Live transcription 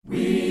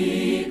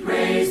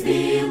Praise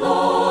thee,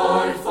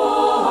 Lord,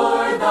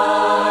 for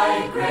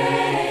thy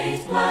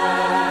great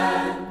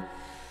plan,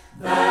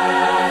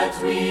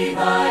 that we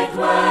thy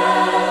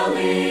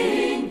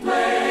dwelling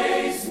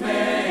place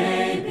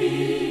may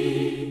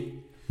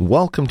be.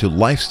 Welcome to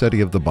Life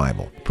Study of the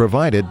Bible,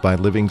 provided by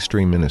Living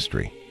Stream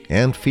Ministry,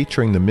 and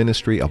featuring the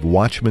ministry of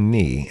Watchman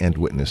Nee and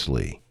Witness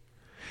Lee.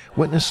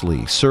 Witness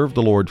Lee served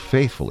the Lord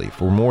faithfully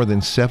for more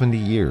than 70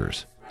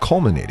 years,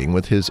 culminating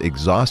with his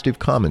exhaustive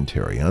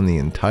commentary on the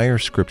entire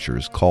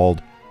Scriptures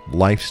called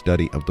Life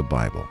Study of the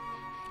Bible.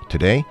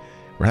 Today,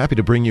 we're happy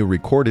to bring you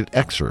recorded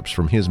excerpts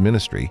from his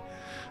ministry,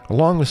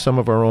 along with some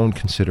of our own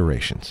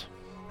considerations.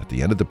 At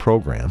the end of the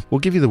program, we'll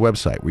give you the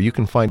website where you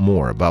can find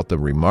more about the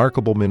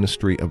remarkable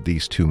ministry of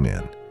these two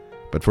men.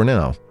 But for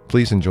now,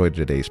 please enjoy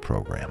today's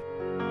program.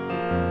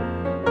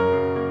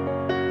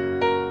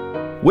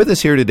 With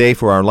us here today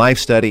for our life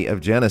study of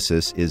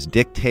Genesis is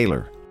Dick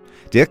Taylor.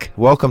 Dick,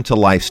 welcome to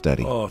Life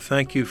Study. Oh,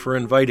 thank you for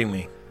inviting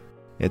me.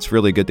 It's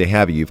really good to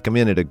have you. You've come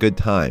in at a good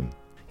time.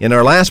 In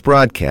our last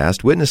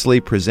broadcast, Witness Lee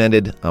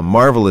presented a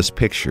marvelous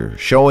picture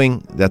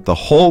showing that the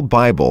whole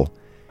Bible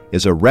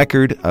is a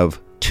record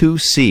of two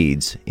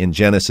seeds in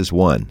Genesis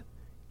 1,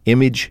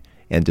 image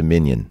and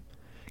dominion.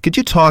 Could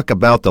you talk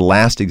about the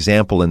last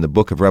example in the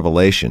book of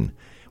Revelation,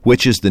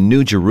 which is the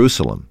New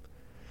Jerusalem,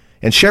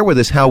 and share with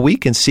us how we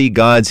can see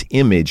God's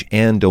image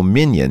and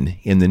dominion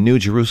in the New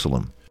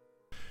Jerusalem?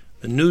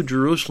 The New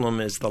Jerusalem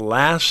is the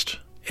last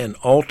and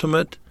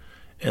ultimate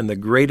and the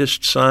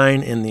greatest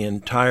sign in the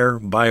entire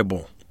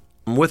Bible.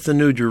 With the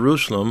New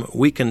Jerusalem,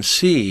 we can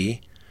see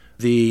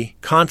the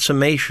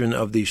consummation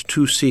of these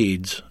two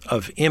seeds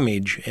of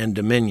image and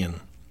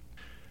dominion.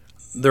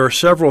 There are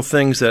several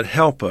things that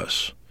help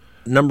us.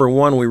 Number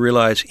one, we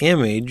realize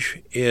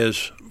image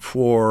is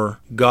for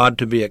God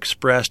to be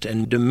expressed,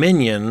 and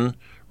dominion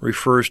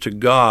refers to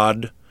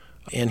God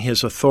and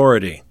His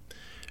authority.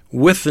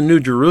 With the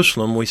New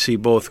Jerusalem, we see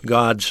both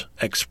God's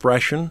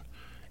expression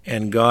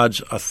and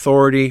God's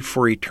authority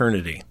for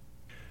eternity.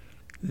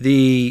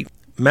 The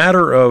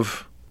matter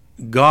of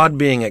God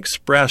being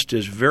expressed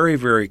is very,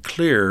 very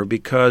clear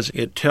because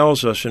it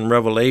tells us in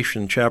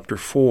Revelation chapter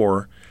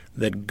 4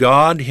 that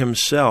God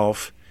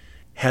Himself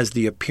has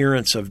the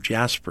appearance of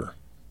jasper.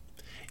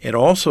 It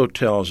also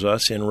tells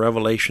us in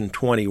Revelation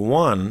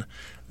 21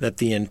 that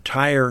the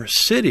entire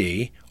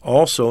city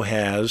also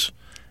has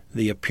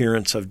the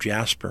appearance of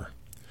jasper.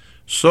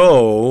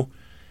 So,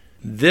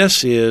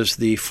 this is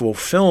the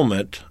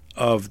fulfillment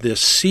of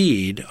this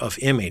seed of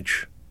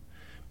image,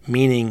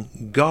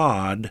 meaning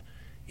God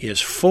is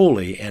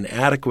fully and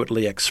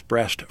adequately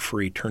expressed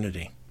for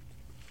eternity.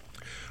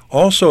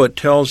 Also, it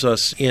tells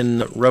us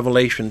in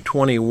Revelation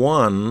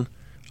 21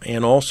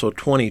 and also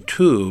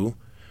 22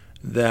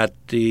 that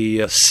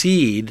the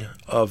seed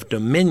of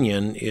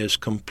dominion is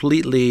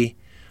completely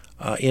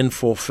in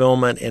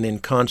fulfillment and in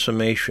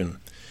consummation.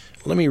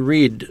 Let me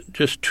read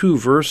just two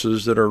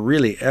verses that are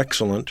really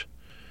excellent.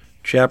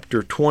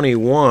 Chapter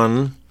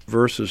 21,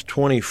 verses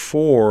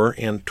 24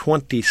 and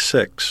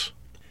 26.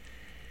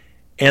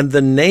 And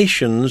the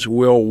nations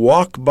will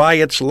walk by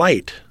its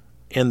light,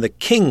 and the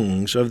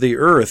kings of the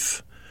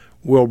earth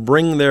will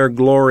bring their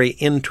glory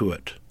into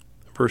it.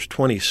 Verse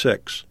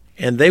 26.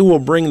 And they will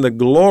bring the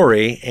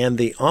glory and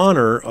the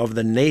honor of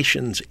the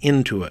nations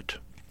into it.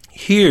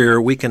 Here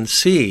we can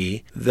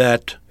see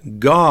that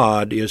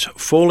God is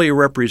fully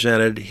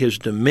represented, His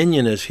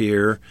dominion is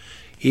here,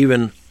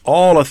 even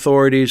all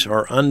authorities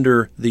are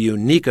under the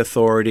unique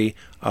authority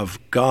of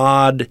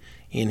God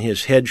in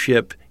His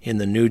headship in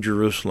the New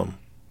Jerusalem.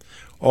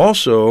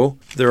 Also,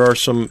 there are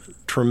some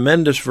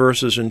tremendous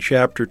verses in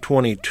chapter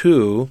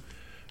 22,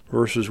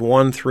 verses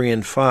 1, 3,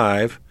 and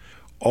 5.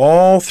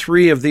 All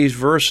three of these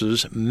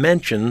verses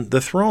mention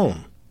the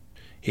throne.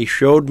 He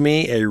showed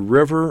me a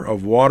river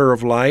of water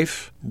of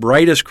life,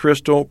 bright as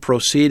crystal,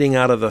 proceeding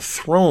out of the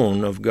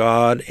throne of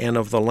God and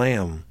of the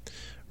Lamb.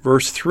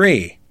 Verse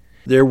 3,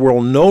 there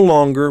will no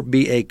longer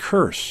be a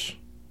curse,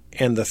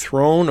 and the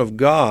throne of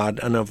God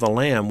and of the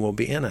Lamb will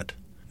be in it.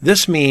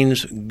 This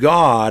means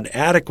God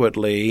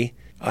adequately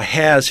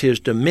has His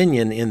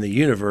dominion in the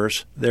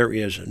universe. There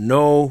is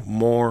no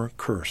more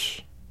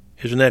curse.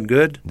 Isn't that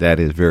good? That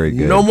is very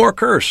good. No more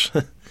curse.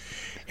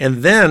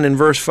 And then in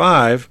verse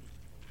 5,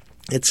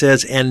 it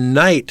says, and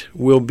night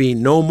will be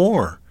no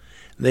more.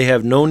 They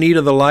have no need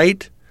of the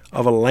light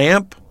of a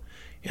lamp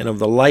and of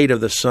the light of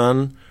the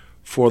sun,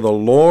 for the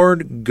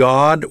Lord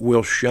God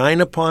will shine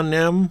upon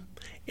them,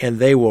 and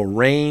they will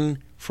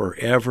reign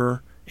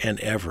forever and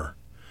ever.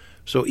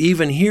 So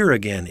even here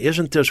again,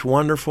 isn't this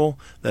wonderful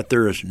that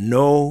there is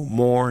no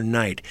more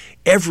night?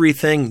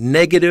 Everything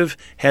negative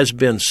has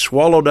been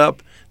swallowed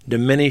up,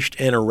 diminished,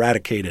 and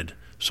eradicated.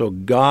 So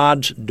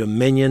God's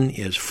dominion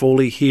is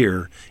fully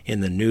here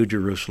in the New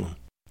Jerusalem.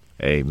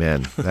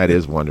 Amen. That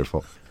is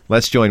wonderful.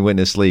 Let's join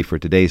Witness Lee for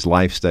today's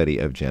life study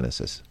of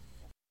Genesis.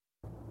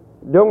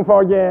 Don't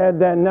forget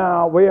that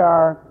now we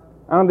are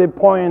on the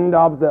point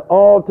of the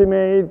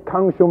ultimate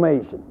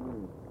consummation.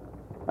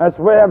 As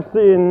we have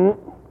seen,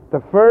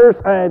 the first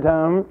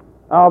item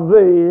of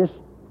this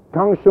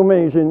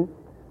consummation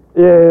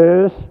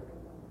is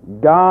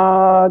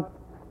God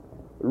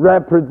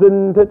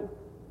represented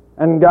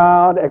and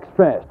God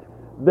expressed.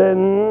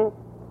 Then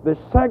the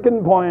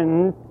second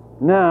point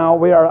now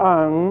we are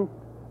on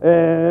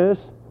is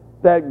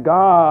that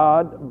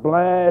God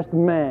blessed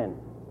man.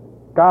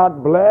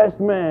 God blessed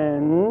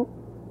man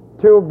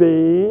to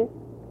be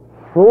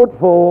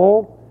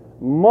fruitful,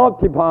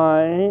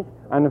 multiply,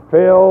 and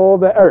fill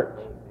the earth.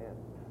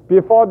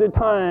 Before the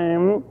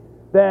time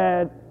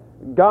that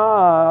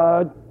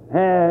God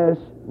has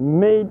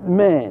made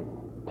man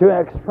to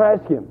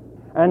express him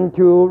and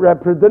to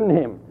represent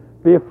him,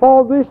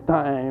 before this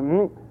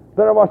time,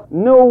 there was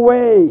no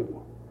way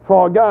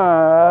for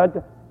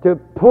God to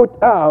put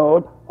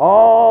out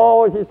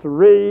all his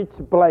rich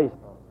blessings.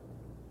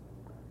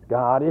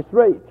 God is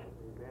rich,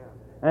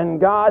 and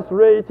God's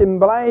rich in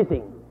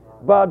blessing.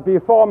 But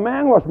before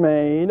man was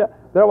made,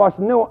 there was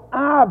no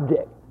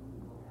object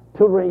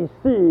to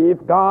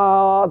receive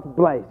God's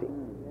blessing.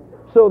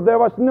 So there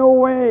was no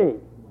way,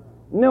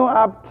 no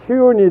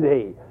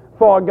opportunity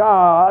for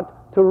God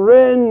to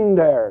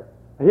render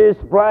his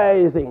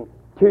blessing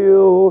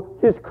to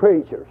his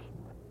creatures.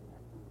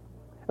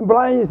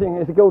 Blessing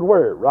is a good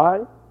word,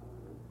 right?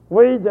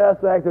 We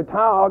just like to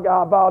talk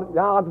about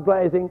God's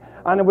blessing,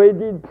 and we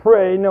did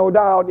pray, no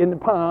doubt, in the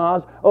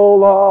past, oh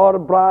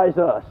Lord, bless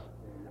us.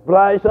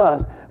 Bless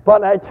us.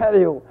 But I tell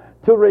you,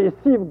 to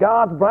receive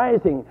God's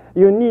blessing,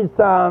 you need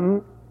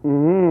some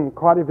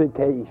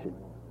qualification.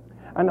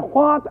 And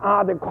what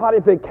are the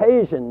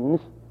qualifications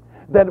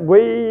that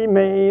we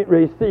may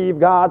receive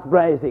God's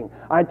blessing?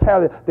 I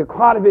tell you, the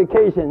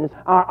qualifications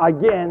are,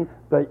 again,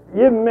 the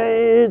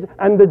image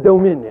and the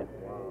dominion.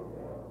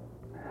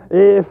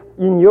 If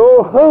in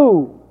your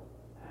home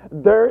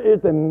there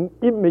is an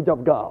image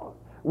of God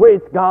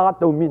with God's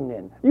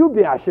dominion, you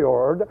be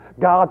assured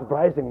God's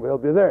blessing will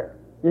be there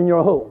in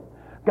your home.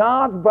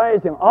 God's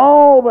blessing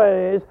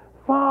always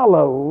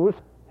follows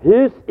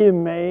his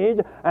image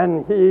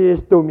and his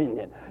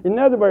dominion. In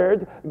other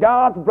words,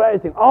 God's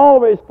blessing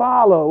always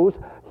follows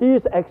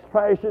his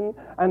expression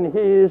and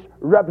his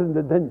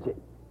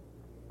representation.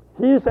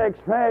 His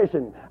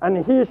expression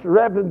and his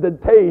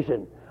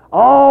representation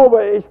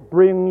always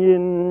bring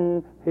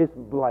in his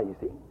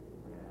blessing.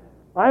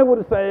 I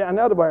would say, in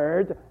other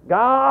words,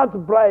 God's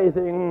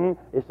blessing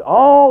is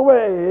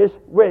always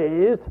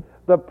with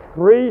the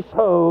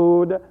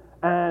priesthood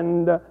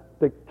and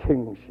the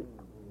kingship.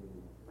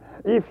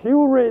 If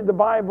you read the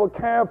Bible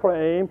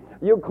carefully,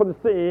 you could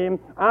see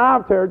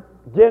after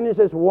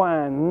Genesis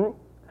 1,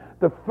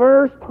 the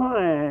first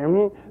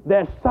time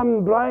that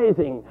some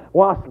blessing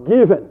was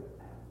given,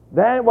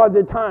 that was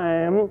the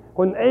time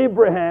when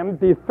Abraham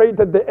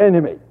defeated the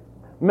enemy.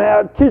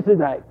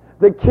 Melchizedek,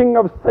 the king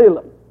of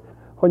Salem,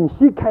 when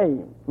he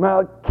came,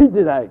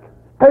 Melchizedek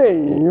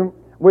came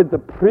with the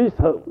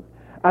priesthood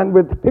and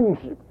with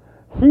kingship.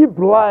 He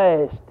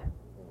blessed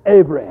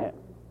Abraham.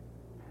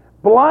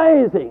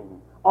 Blessing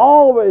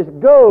always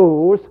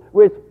goes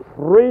with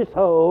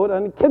priesthood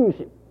and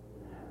kingship.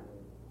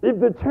 If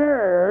the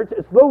church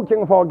is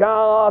looking for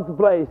God's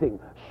blessing,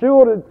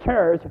 sure the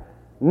church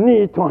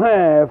needs to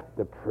have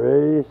the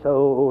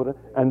priesthood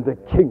and the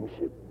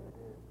kingship.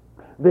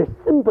 They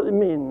simply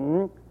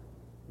mean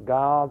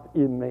God's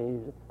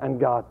image and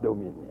God's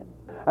dominion.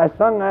 As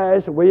long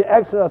as we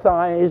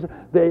exercise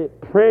the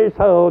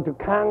priesthood to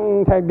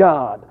contact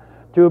God,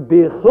 to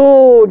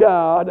behold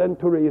God, and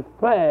to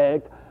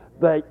reflect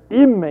the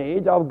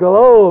image of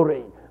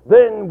glory,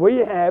 then we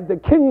have the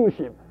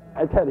kingship.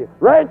 I tell you,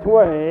 right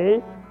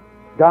away,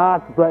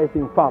 God's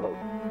blessing follows.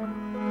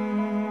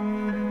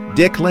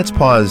 Dick, let's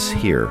pause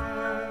here.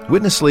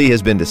 Witness Lee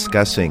has been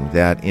discussing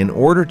that in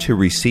order to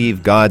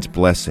receive God's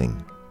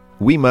blessing,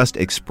 we must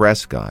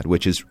express God,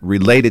 which is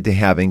related to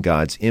having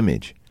God's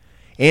image,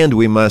 and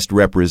we must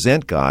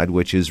represent God,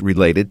 which is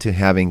related to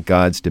having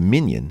God's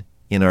dominion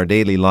in our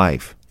daily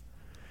life.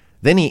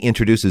 Then he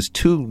introduces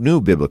two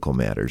new biblical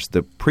matters,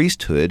 the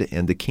priesthood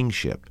and the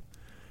kingship.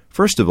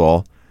 First of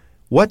all,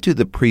 what do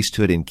the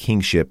priesthood and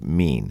kingship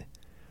mean?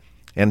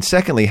 And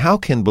secondly, how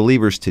can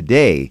believers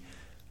today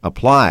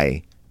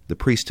apply the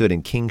priesthood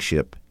and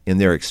kingship in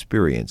their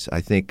experience?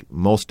 I think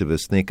most of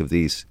us think of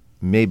these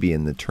maybe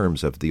in the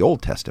terms of the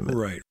Old Testament.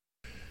 Right.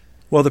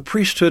 Well, the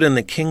priesthood and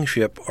the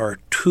kingship are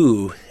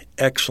two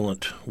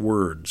excellent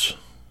words.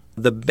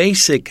 The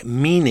basic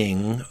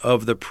meaning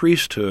of the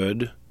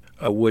priesthood,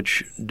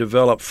 which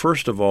developed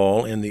first of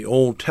all in the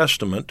Old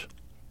Testament,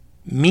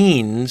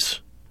 means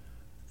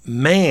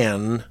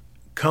man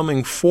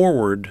coming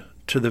forward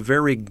to the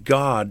very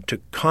God,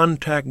 to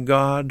contact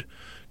God,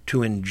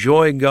 to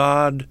enjoy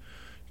God,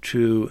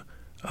 to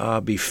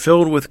be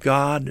filled with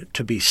God,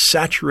 to be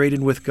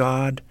saturated with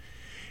God,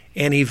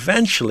 and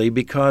eventually,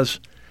 because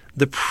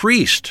the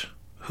priest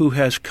who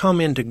has come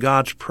into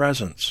God's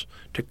presence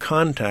to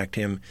contact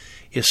him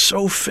is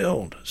so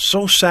filled,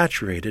 so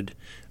saturated,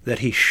 that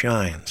he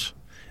shines.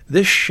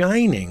 This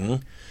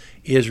shining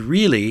is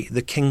really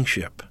the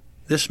kingship.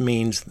 This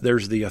means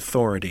there's the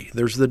authority,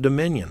 there's the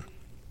dominion.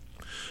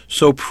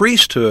 So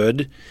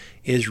priesthood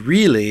is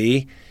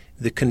really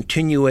the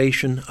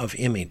continuation of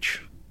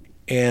image.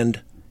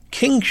 And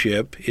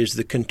kingship is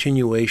the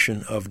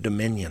continuation of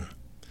dominion.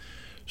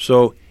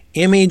 So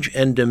image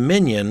and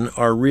dominion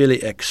are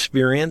really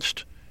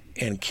experienced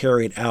and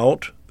carried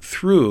out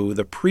through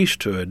the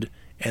priesthood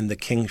and the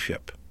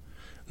kingship.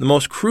 The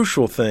most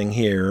crucial thing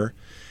here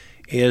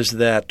is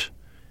that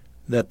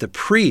the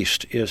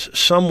priest is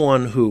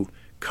someone who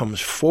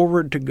comes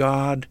forward to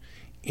God,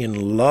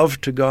 in love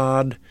to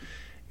God,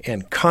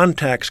 and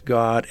contacts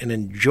God and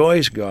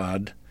enjoys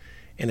God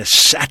and is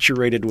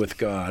saturated with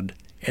God.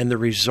 And the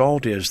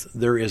result is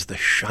there is the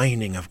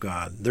shining of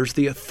God. There's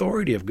the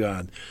authority of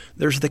God.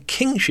 There's the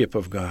kingship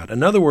of God.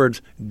 In other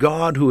words,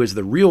 God, who is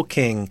the real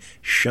king,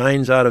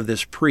 shines out of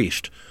this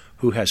priest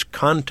who has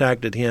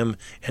contacted him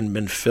and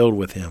been filled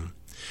with him.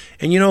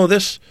 And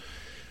this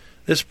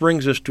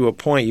brings us to a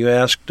point. You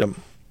asked,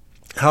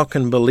 how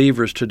can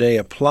believers today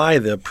apply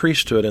the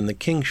priesthood and the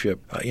kingship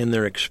in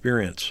their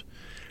experience?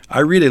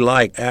 I really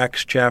like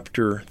Acts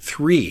chapter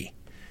 3.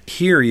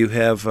 Here you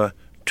have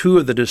two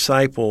of the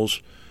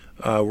disciples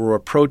were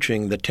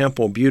approaching the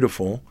temple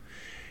beautiful,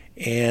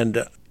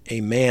 and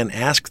a man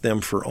asked them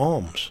for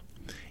alms.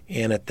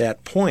 And at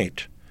that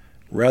point,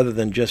 rather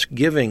than just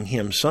giving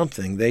him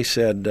something, they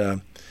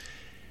said,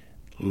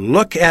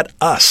 look at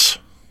us.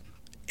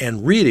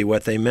 And really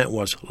what they meant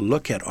was,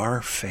 look at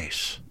our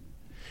face.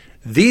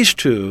 These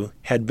two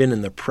had been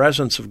in the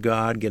presence of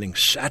God, getting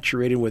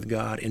saturated with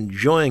God,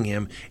 enjoying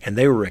him, and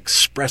they were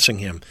expressing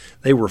him.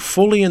 They were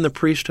fully in the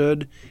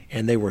priesthood,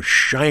 and they were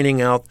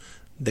shining out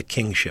the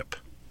kingship.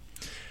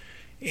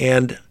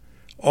 And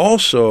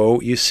also,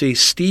 you see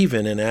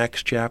Stephen in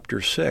Acts chapter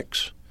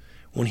 6,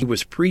 when he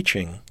was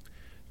preaching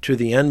to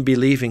the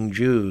unbelieving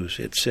Jews,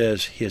 it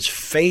says his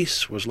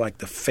face was like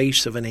the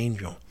face of an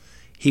angel.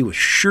 He was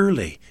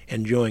surely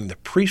enjoying the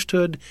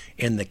priesthood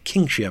and the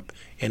kingship,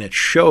 and it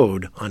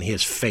showed on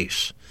his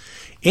face.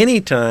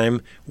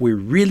 Anytime we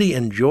really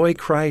enjoy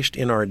Christ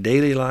in our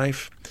daily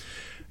life,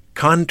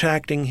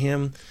 contacting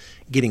him,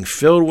 getting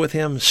filled with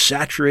him,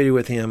 saturated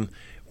with him,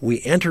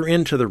 we enter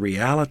into the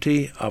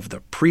reality of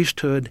the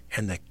priesthood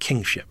and the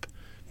kingship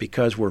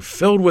because we're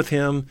filled with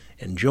him,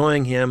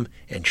 enjoying him,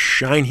 and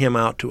shine him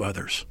out to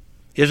others.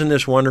 Isn't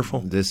this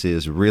wonderful? This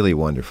is really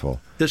wonderful.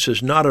 This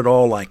is not at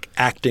all like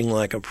acting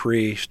like a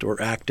priest or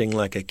acting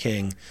like a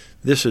king.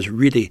 This is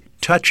really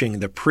touching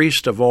the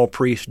priest of all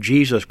priests,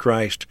 Jesus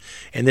Christ,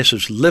 and this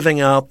is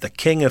living out the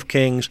King of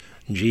Kings,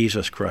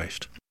 Jesus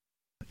Christ.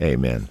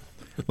 Amen.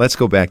 Let's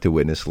go back to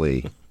Witness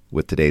Lee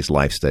with today's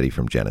life study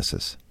from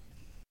Genesis.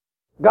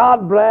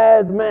 God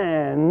blessed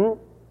man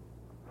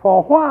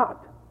for what?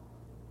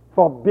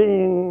 For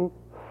being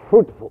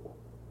fruitful,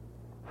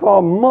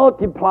 for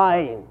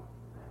multiplying,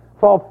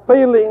 for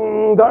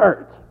filling the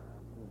earth.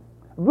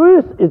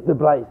 This is the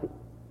blessing.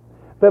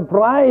 The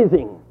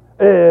blessing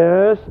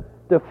is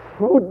the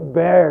fruit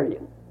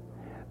bearing.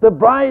 The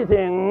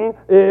blessing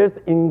is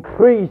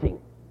increasing,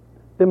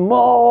 the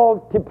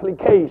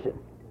multiplication,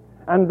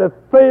 and the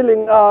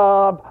filling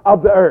up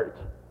of the earth.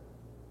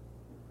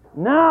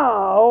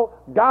 Now,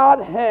 God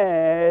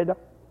had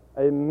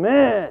a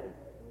man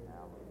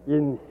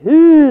in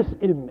his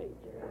image,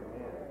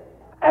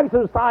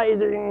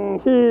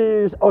 exercising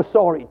his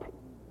authority.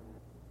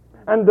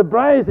 And the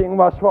blessing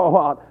was for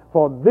what?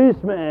 For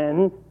this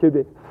man to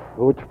be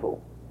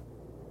fruitful.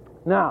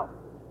 Now,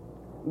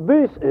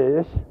 this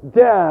is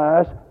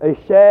just a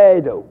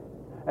shadow,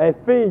 a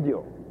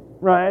figure,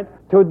 right?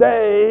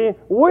 Today,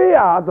 we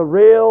are the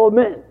real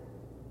men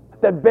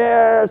that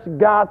bears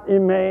God's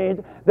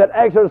image, that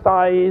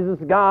exercises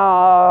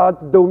God's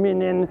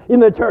dominion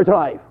in the church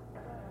life.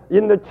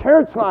 In the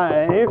church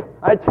life,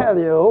 I tell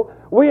you,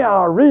 we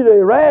are really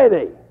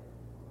ready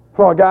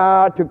for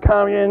God to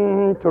come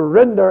in to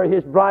render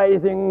his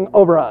blessing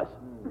over us.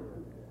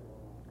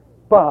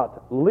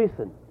 But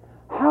listen,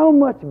 how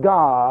much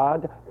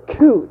God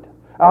could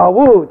or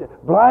would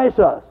bless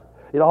us,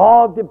 it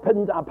all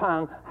depends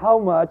upon how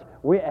much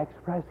we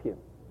express him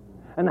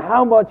and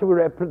how much we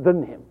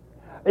represent him.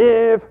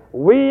 If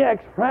we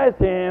express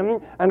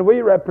him and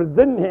we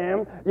represent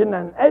him in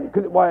an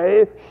adequate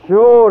way,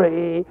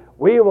 surely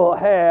we will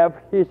have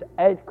his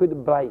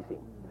adequate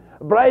blessing.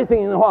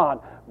 Blessing in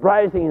what?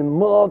 Blessing in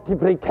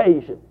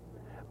multiplication.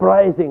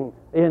 Blessing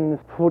in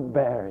fruit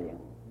bearing.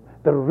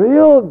 The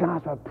real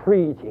gospel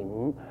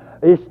preaching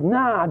is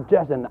not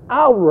just an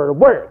outward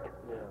work.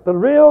 The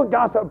real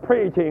gospel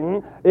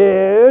preaching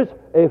is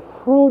a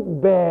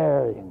fruit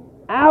bearing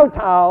out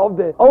of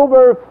the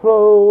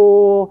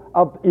overflow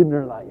of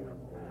inner life.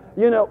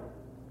 You know,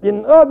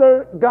 in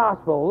other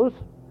gospels,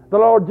 the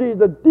Lord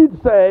Jesus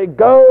did say,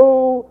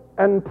 go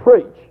and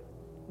preach.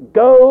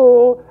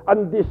 Go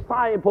and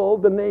disciple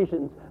the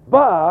nations.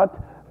 But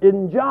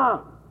in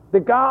John, the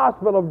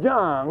Gospel of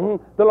John,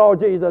 the Lord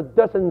Jesus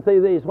doesn't say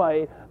this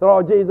way. The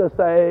Lord Jesus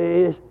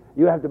says,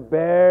 you have to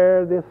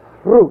bear the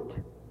fruit.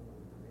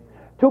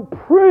 To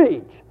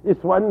preach is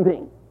one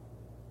thing,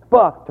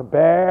 but to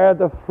bear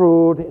the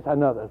fruit is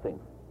another thing.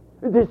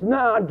 It is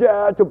not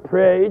just to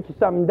preach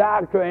some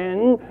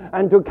doctrine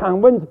and to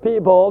convince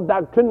people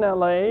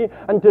doctrinally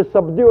and to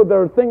subdue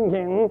their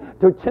thinking,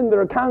 to change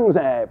their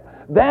concept.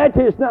 That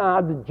is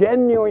not the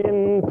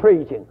genuine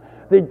preaching.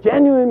 The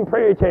genuine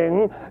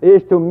preaching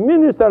is to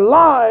minister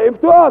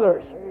life to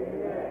others.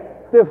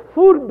 The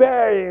fruit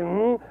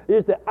bearing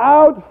is the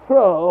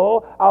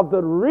outflow of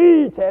the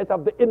riches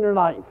of the inner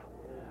life.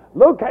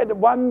 Look at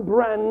one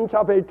branch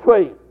of a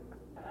tree.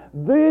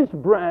 This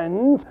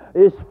branch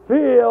is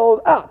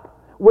filled up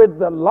with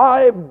the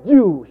life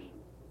juice.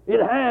 It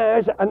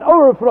has an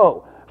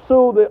overflow.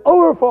 So the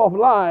overflow of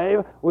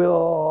life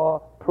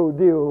will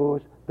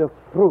produce the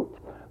fruit.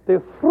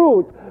 The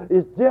fruit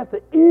is just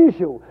the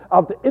issue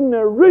of the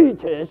inner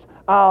riches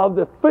of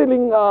the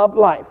filling of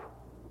life.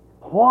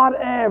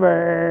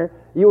 Whatever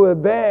you will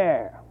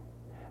bear,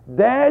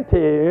 that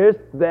is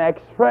the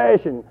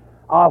expression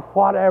of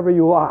whatever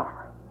you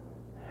are.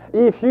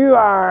 If you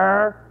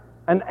are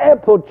an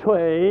apple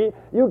tree,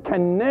 you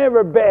can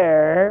never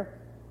bear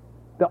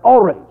the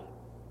orange.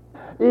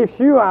 If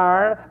you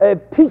are a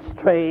peach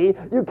tree,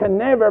 you can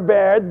never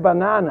bear the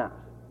banana.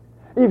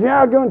 If you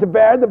are going to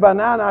bear the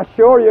banana,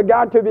 sure, you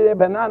got to be a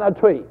banana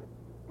tree.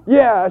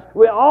 Yes,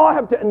 we all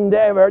have to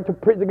endeavor to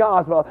preach the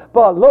gospel,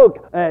 but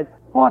look at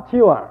what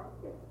you are.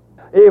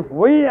 If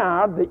we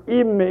are the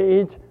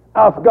image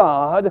of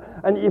God,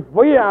 and if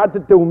we are the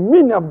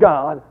dominion of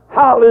God,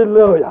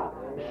 hallelujah,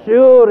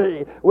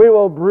 surely we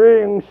will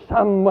bring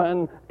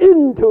someone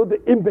into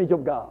the image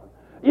of God,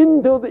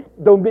 into the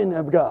dominion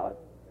of God.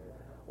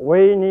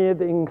 We need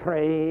the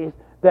increase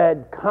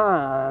that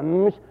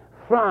comes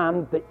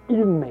from the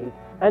image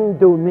and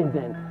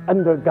dominion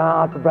under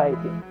God's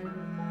writing.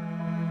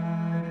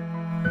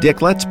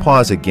 Dick, let's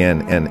pause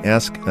again and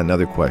ask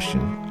another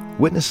question.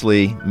 Witness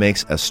Lee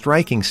makes a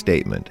striking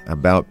statement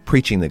about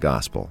preaching the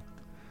gospel.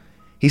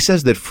 He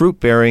says that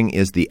fruit-bearing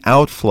is the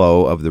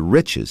outflow of the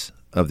riches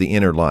of the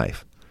inner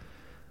life.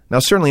 Now,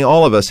 certainly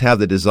all of us have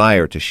the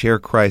desire to share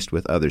Christ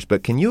with others,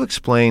 but can you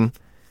explain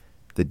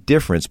the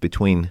difference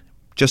between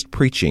just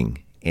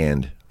preaching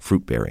and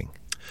fruit-bearing?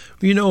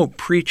 You know,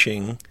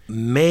 preaching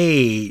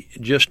may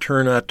just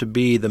turn out to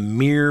be the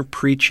mere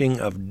preaching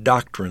of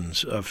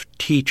doctrines, of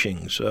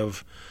teachings,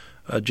 of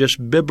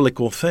just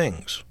biblical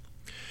things.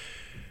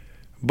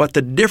 But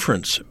the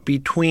difference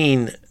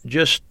between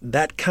just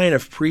that kind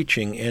of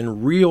preaching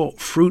and real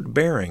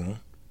fruit-bearing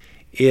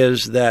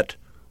is that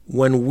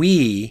when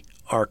we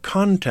are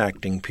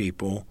contacting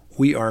people,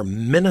 we are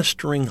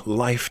ministering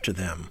life to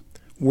them.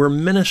 We're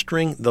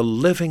ministering the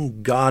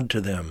living God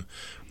to them.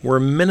 We're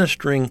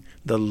ministering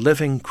the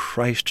living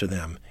Christ to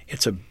them.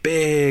 It's a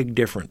big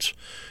difference.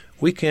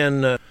 We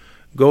can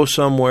go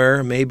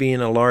somewhere, maybe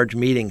in a large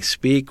meeting,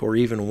 speak, or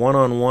even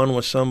one-on-one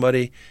with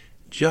somebody,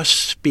 just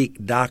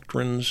speak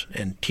doctrines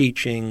and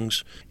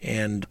teachings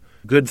and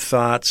good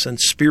thoughts and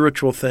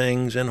spiritual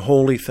things and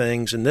holy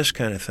things and this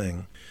kind of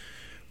thing.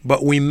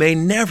 But we may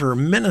never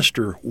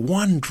minister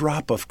one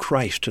drop of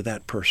Christ to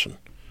that person.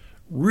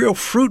 Real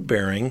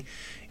fruit-bearing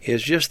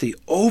is just the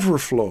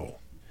overflow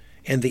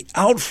and the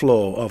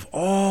outflow of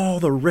all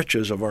the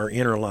riches of our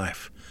inner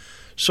life.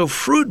 So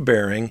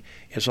fruit-bearing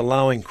is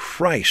allowing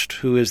Christ,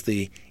 who is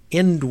the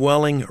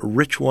indwelling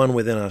rich one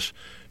within us,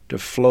 to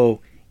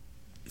flow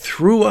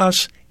through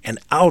us and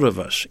out of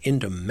us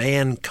into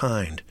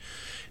mankind.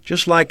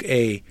 Just like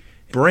a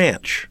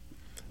branch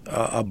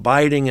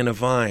abiding in a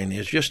vine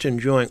is just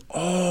enjoying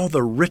all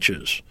the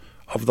riches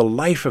of the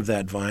life of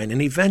that vine.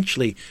 And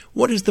eventually,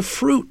 what is the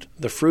fruit?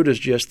 The fruit is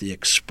just the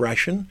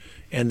expression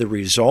and the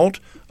result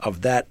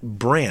of that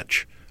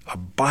branch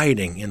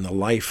abiding in the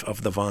life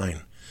of the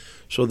vine,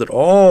 so that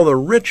all the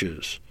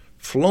riches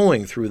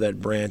flowing through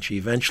that branch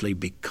eventually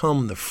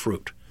become the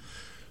fruit.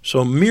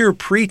 So mere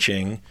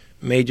preaching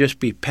may just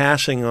be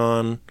passing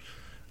on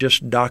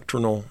just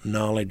doctrinal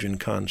knowledge and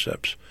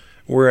concepts,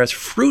 whereas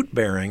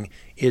fruit-bearing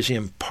is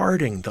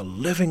imparting the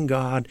living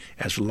God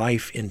as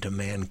life into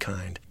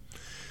mankind.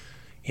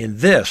 In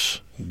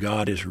this,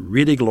 God is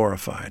really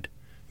glorified,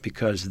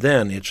 because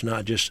then it's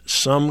not just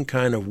some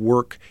kind of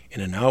work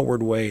in an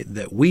outward way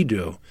that we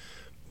do,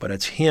 but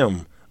it's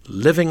Him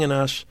living in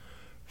us,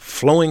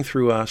 flowing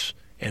through us,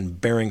 and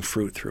bearing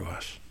fruit through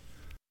us.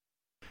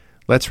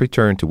 Let's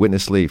return to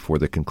Witness Lee for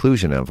the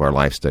conclusion of our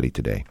life study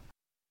today.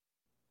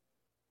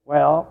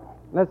 Well,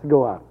 let's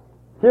go on.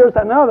 Here's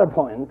another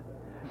point.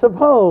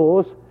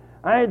 Suppose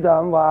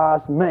Adam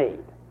was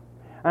made,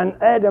 and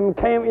Adam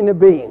came into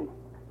being,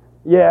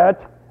 yet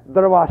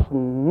there was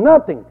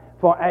nothing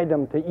for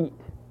Adam to eat.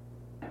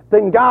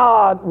 Then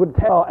God would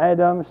tell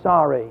Adam,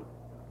 sorry,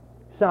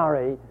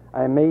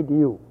 I made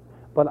you,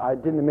 but I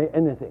didn't make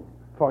anything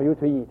for you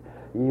to eat.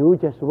 You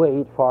just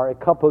wait for a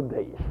couple of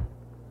days.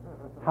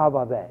 How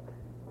about that?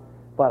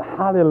 But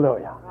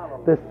hallelujah,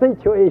 the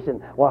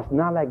situation was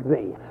not like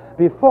this.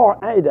 Before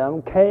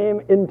Adam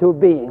came into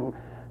being,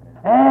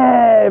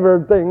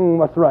 everything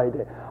was right.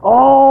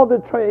 All the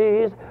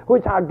trees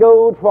which are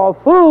good for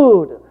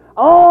food,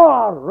 all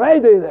are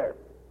ready there.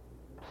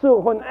 So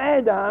when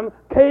Adam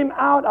came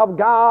out of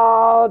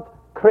God's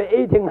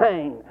creating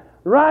hand,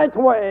 right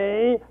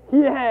away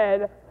he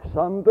had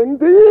something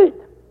to eat.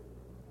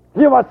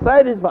 He was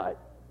satisfied.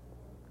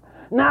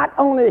 Not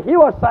only he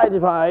was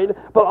satisfied,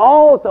 but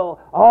also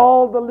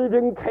all the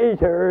living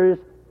creatures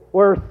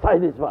were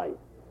satisfied.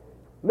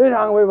 Later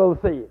on we will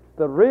see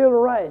the real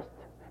rest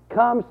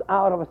comes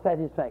out of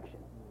satisfaction.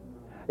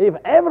 If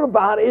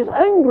everybody is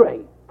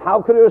hungry,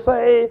 how could you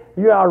say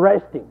you are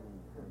resting?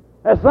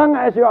 As long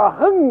as you are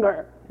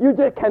hungry, you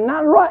just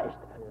cannot rest.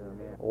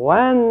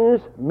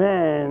 Once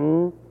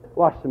man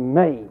was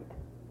made,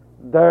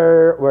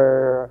 there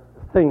were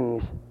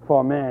things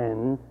for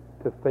man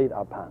to feed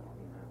upon.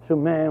 So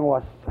man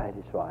was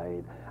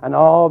satisfied, and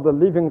all the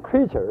living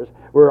creatures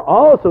were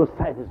also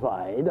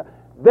satisfied.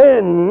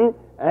 Then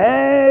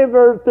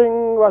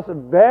everything was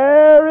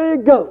very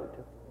good.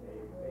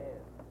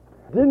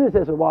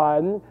 Genesis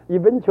 1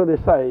 eventually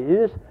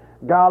says,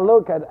 God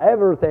looked at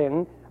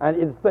everything, and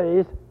it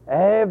says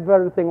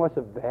everything was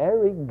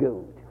very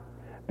good.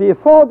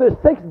 Before the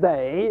sixth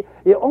day,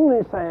 it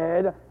only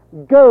said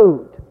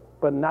good,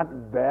 but not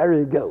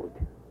very good.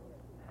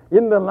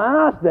 In the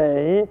last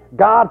day,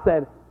 God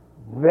said,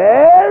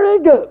 very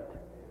good.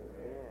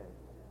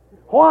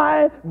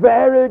 Why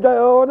very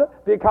good?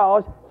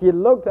 Because he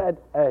looked at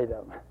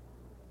Adam.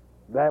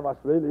 That was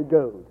really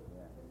good.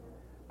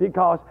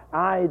 Because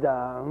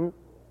Adam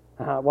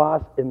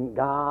was in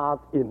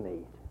God's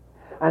image.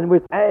 And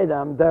with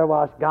Adam, there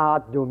was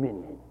God's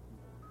dominion.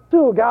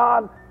 So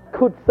God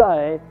could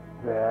say,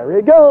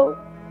 very good.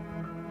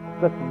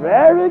 That's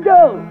very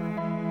good.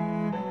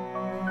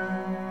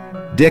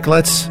 Dick,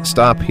 let's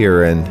stop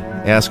here and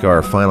ask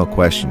our final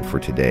question for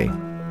today.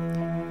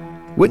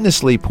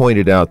 Witness Lee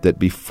pointed out that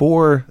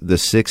before the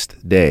sixth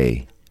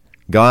day,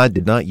 God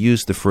did not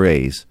use the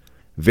phrase,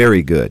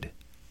 very good.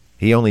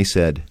 He only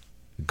said,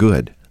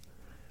 good.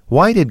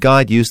 Why did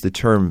God use the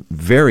term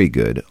very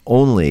good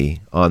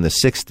only on the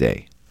sixth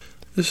day?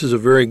 This is a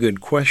very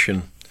good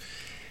question.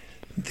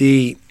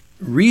 The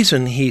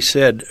reason he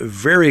said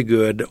very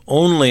good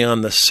only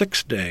on the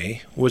sixth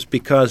day was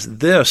because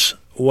this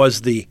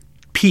was the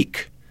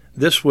peak.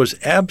 This was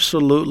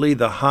absolutely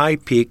the high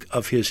peak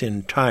of his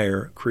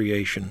entire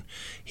creation.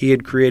 He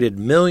had created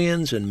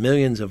millions and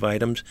millions of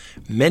items,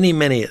 many,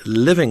 many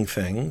living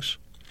things,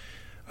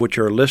 which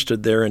are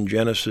listed there in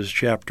Genesis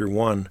chapter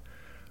 1.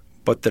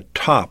 But the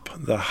top,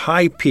 the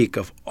high peak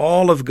of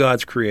all of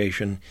God's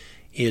creation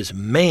is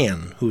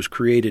man, who's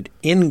created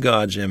in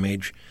God's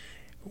image,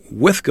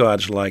 with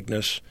God's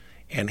likeness,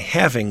 and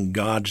having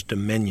God's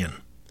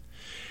dominion.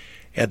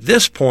 At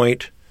this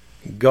point,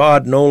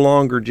 God no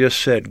longer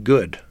just said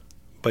good,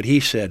 but he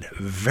said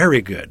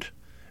very good,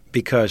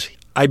 because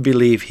I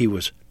believe he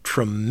was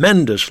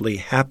tremendously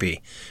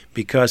happy,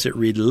 because it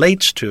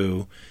relates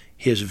to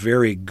his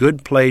very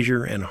good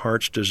pleasure and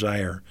heart's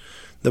desire.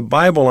 The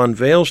Bible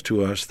unveils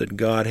to us that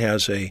God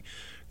has a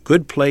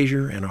good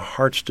pleasure and a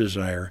heart's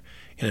desire,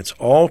 and it's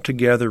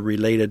altogether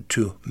related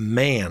to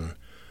man,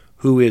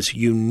 who is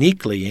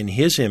uniquely in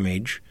his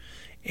image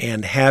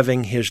and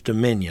having his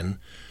dominion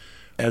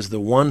as the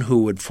one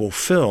who would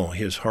fulfill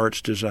his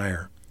heart's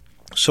desire.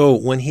 So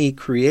when he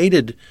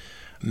created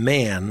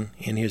man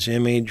in his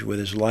image with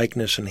his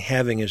likeness and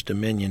having his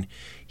dominion,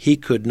 he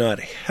could not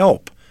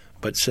help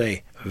but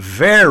say,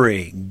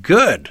 very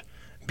good,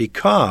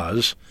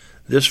 because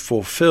this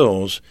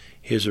fulfills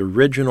his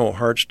original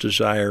heart's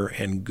desire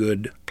and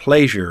good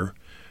pleasure,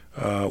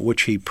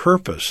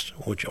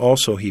 which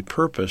also he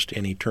purposed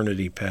in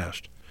eternity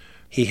past.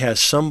 He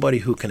has somebody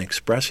who can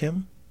express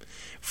him.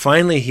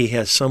 Finally, he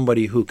has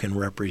somebody who can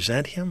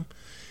represent him.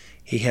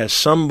 He has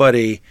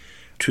somebody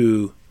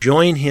to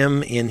join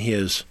him in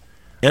his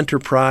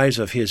enterprise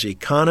of his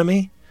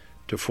economy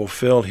to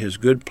fulfill his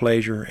good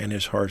pleasure and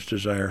his heart's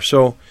desire.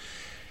 So,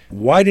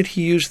 why did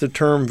he use the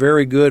term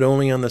very good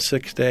only on the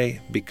sixth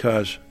day?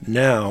 Because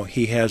now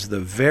he has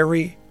the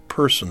very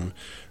person,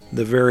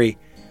 the very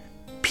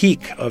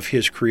peak of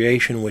his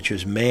creation, which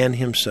is man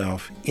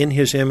himself, in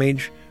his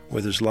image,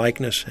 with his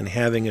likeness and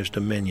having his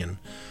dominion,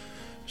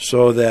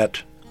 so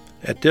that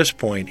at this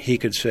point he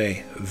could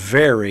say,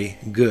 very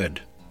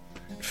good.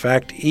 In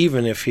fact,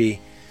 even if he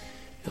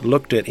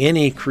looked at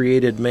any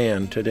created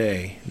man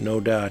today,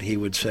 no doubt he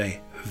would say,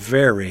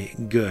 very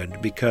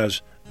good,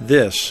 because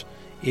this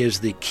is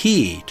the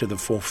key to the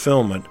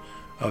fulfillment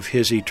of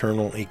his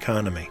eternal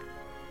economy.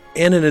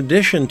 And in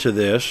addition to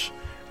this,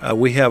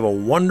 we have a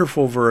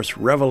wonderful verse,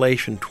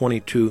 Revelation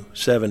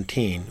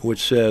 22:17,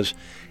 which says,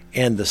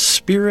 and the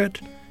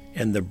Spirit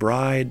and the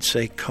bride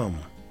say, come.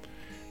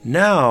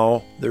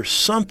 Now there's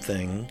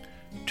something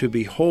to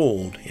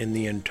behold in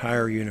the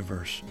entire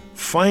universe.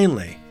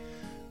 Finally,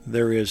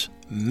 there is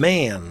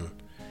man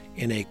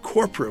in a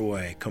corporate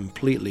way,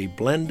 completely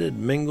blended,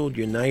 mingled,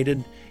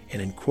 united,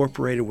 and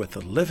incorporated with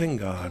the living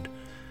God,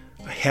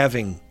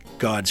 having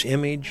God's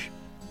image,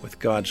 with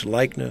God's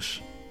likeness,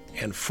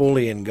 and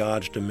fully in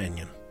God's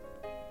dominion.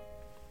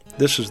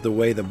 This is the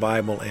way the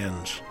Bible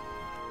ends.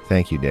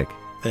 Thank you, Dick.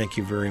 Thank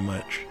you very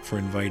much for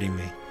inviting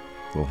me.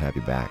 We'll have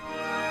you back.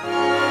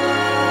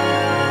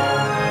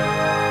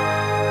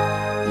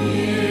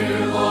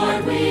 Dear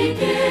Lord, we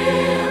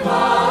give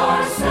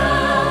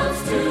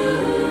ourselves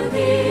to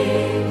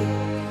Thee.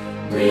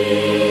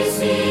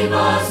 Receive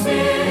us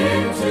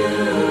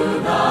into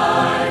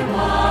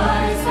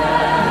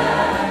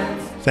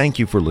Thank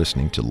you for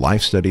listening to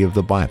Life Study of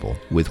the Bible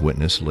with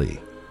Witness Lee,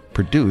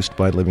 produced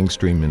by Living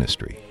Stream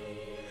Ministry.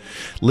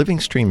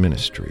 Living Stream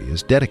Ministry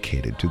is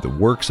dedicated to the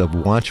works of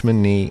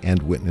Watchman Nee and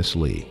Witness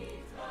Lee,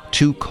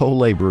 two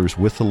co-laborers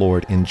with the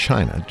Lord in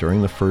China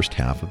during the first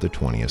half of the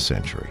 20th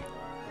century.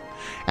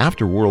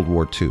 After World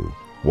War II,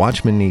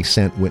 Watchman Nee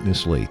sent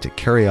Witness Lee to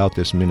carry out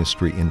this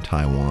ministry in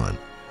Taiwan.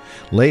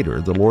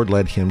 Later, the Lord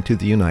led him to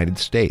the United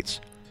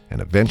States, and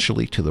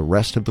eventually to the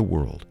rest of the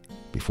world,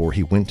 before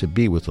he went to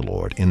be with the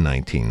Lord in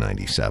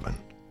 1997.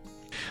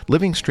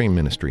 Living Stream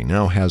Ministry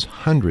now has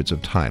hundreds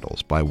of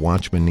titles by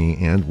Watchman Nee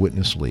and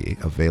Witness Lee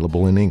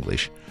available in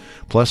English,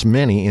 plus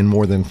many in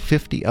more than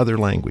 50 other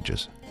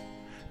languages.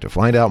 To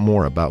find out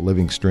more about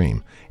Living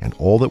Stream and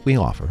all that we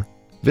offer,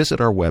 visit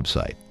our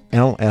website,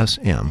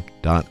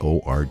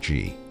 lsm.org.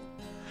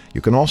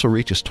 You can also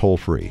reach us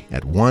toll-free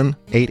at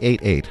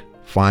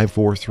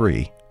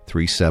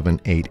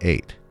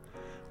 1-888-543-3788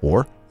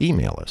 or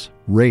email us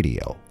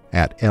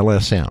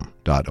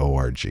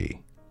radio@lsm.org.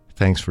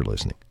 Thanks for listening.